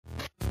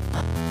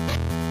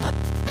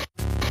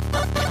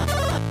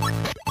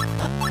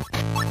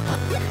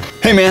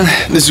Hey man,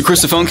 this is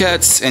Chris the Phone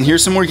Cats, and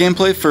here's some more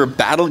gameplay for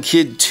Battle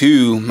Kid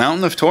 2,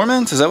 Mountain of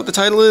Torment. Is that what the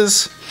title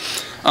is?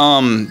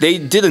 They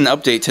did an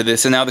update to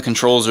this, and now the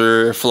controls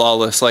are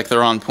flawless, like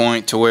they're on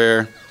point to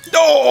where...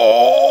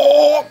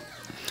 Oh!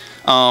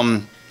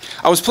 I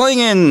was playing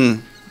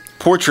in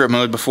portrait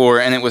mode before,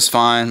 and it was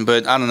fine,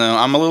 but I don't know,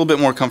 I'm a little bit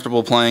more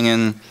comfortable playing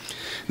in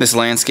this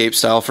landscape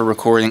style for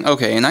recording.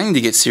 Okay, and I need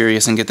to get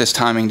serious and get this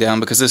timing down,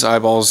 because this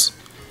eyeball's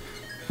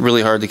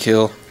really hard to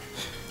kill.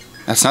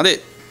 That's not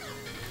it.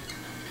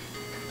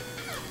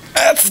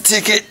 That's the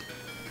ticket.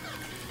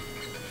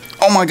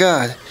 Oh my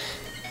god.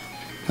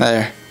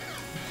 There.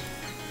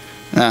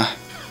 No.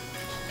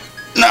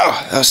 No,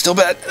 that was still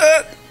bad.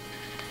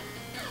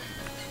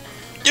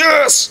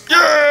 Yes!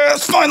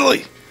 Yes!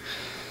 Finally!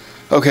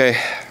 Okay.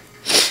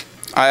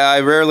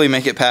 I rarely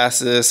make it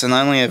past this, and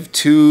I only have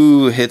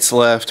 2 hits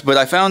left. But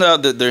I found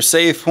out that there's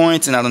save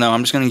points, and I don't know,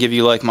 I'm just going to give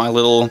you like my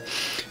little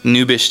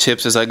noobish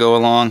tips as I go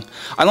along.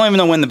 I don't even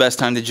know when the best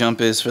time to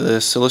jump is for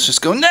this, so let's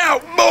just go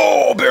now!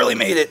 Oh, barely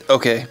made it.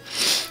 Okay.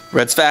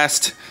 Red's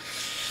fast.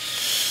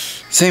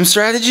 Same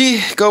strategy.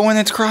 Go when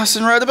it's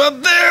crossing right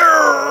about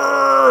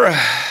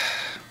there.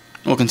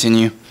 We'll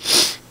continue.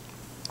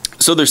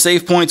 So there's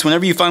save points.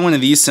 Whenever you find one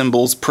of these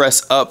symbols,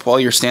 press up while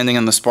you're standing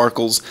on the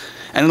sparkles,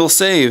 and it'll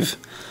save.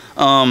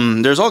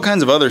 There's all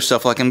kinds of other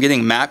stuff, like I'm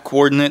getting map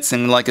coordinates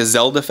in like a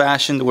Zelda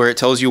fashion where it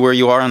tells you where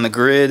you are on the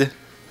grid.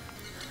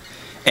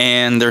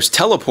 And there's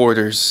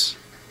teleporters.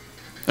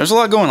 There's a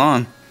lot going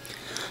on.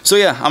 So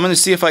yeah, I'm going to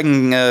see if I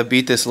can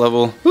beat this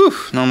level. Whew,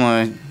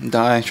 normally I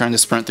die trying to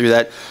sprint through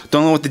that.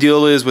 Don't know what the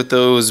deal is with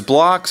those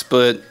blocks,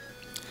 but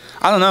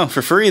I don't know.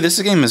 For free,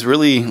 this game is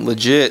really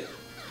legit.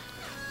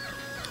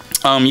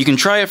 You can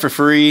try it for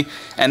free,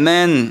 and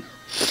then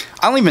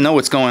I don't even know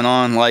what's going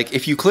on. Like,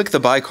 if you click the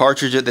buy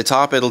cartridge at the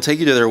top, it'll take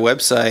you to their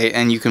website,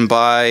 and you can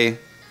buy...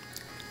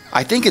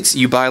 I think it's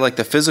you buy like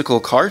the physical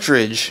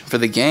cartridge for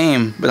the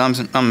game, but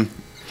I'm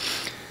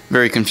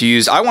very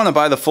confused. I want to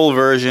buy the full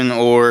version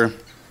or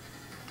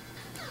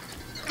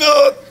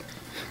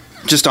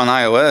just on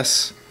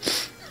iOS.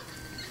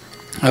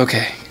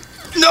 Okay.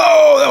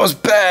 No, that was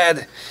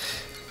bad.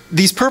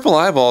 These purple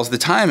eyeballs, the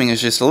timing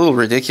is just a little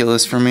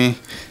ridiculous for me.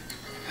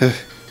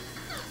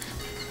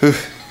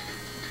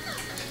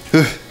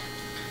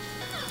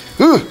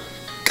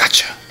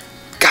 Gotcha.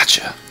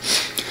 Gotcha.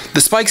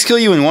 The spikes kill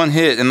you in 1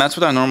 hit, and that's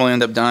what I normally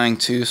end up dying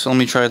to, so let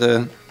me try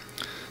to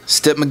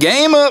step my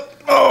game up.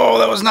 Oh,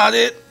 that was not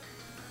it.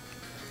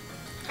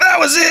 That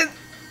was it.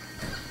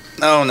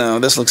 Oh no,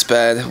 this looks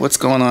bad. What's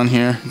going on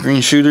here? Green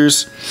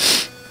shooters.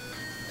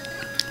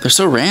 They're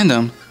so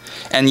random.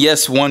 And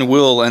yes, one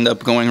will end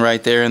up going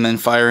right there and then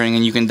firing,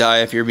 and you can die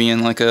if you're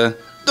being like a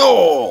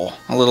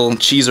little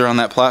cheeser on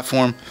that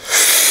platform.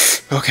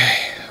 Okay.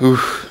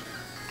 Oof.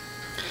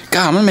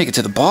 God, I'm gonna make it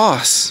to the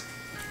boss.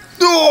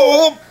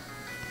 Oh!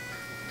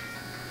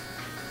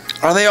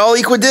 Are they all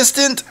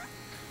equidistant?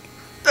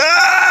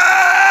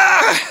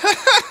 Ah!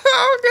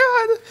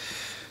 Oh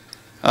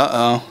god.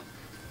 Uh-oh.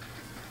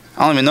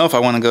 I don't even know if I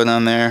want to go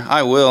down there.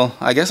 I will.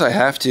 I guess I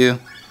have to.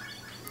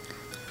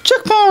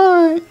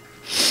 Checkpoint!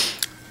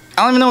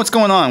 I don't even know what's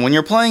going on. When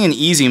you're playing in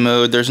easy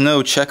mode, there's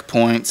no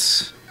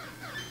checkpoints.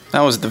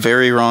 That was the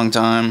very wrong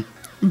time.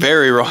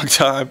 Very wrong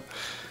time.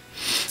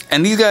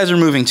 And these guys are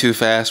moving too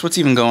fast. What's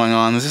even going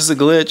on? Is this a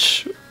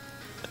glitch?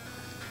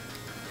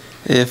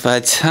 If I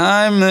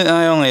time it,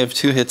 I only have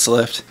 2 hits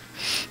left.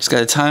 Just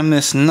gotta time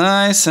this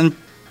nice and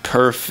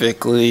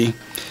perfectly.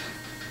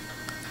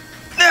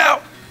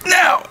 Now!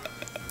 Now!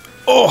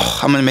 Oh,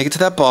 I'm gonna make it to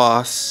that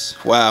boss.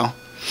 Wow.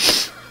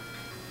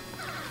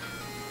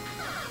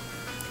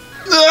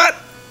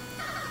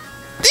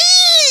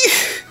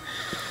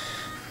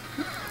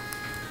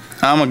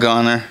 I'm a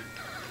goner.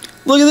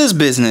 Look at this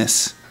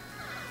business.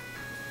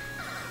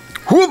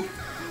 Whoop!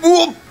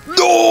 Whoop!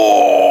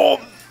 Oh!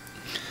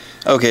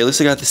 Okay, at least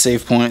I got the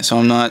save point, so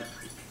I'm not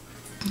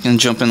gonna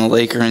jump in the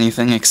lake or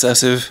anything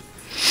excessive.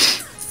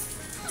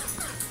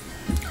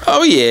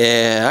 Oh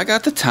yeah, I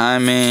got the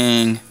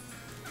timing.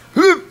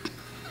 Whoop!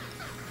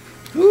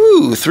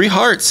 Ooh, 3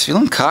 hearts.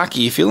 Feeling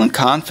cocky, feeling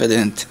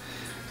confident.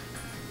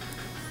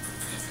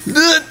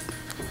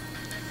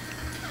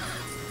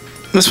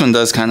 This one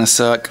does kind of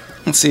suck.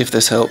 Let's see if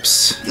this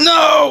helps.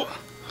 No!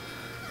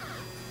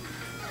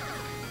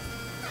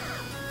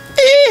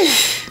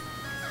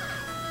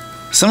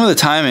 Some of the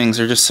timings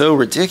are just so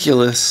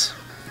ridiculous.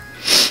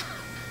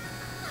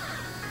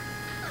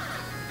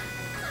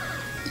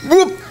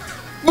 Whoop!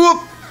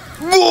 Whoop!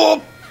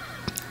 Whoop!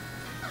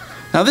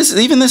 Now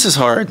even this is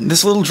hard.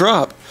 This little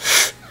drop.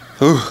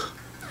 Ooh.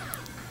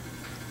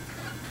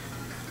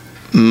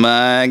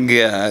 My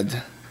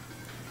god.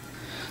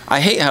 I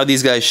hate how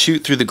these guys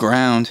shoot through the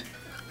ground.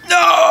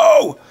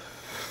 No!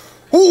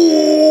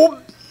 Ooh!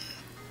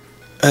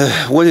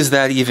 What is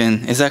that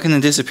even? Is that going to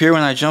disappear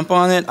when I jump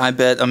on it? I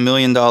bet $1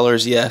 million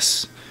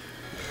yes.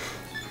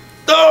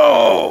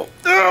 Oh!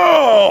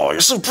 Oh!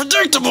 You're so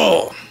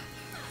predictable!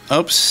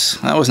 Oops,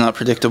 that was not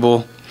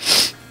predictable.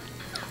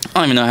 I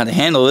don't even know how to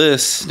handle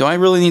this. Do I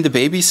really need to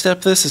baby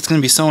step this? It's going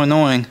to be so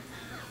annoying.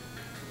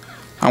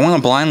 I want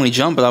to blindly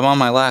jump, but I'm on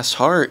my last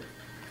heart.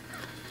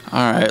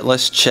 Alright,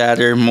 let's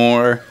chatter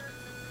more.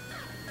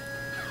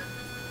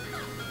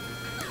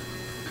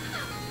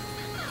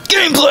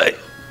 Gameplay!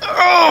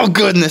 Oh,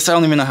 goodness. I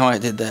don't even know how I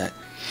did that.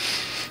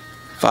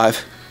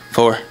 5,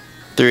 4,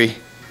 3,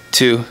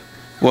 2,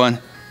 1.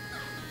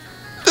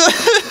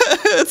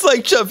 It's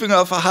like jumping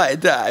off a high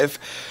dive.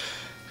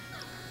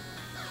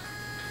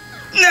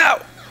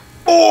 Now!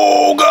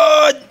 Oh,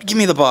 God! Give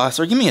me the boss,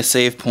 or give me a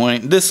save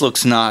point. This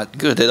looks not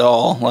good at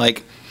all.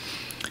 Like,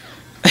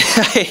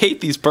 I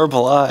hate these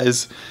purple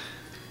eyes.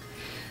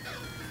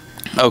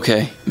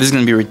 Okay, this is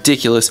gonna be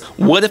ridiculous.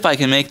 What if I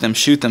can make them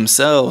shoot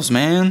themselves,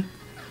 man?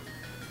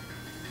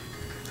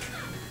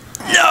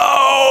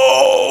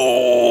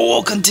 No!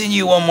 We'll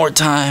continue one more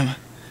time.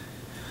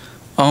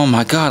 Oh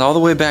my god, all the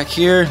way back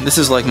here? This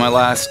is like my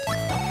last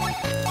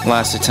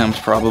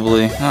attempt,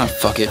 probably. Ah,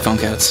 fuck it,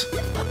 Funkouts.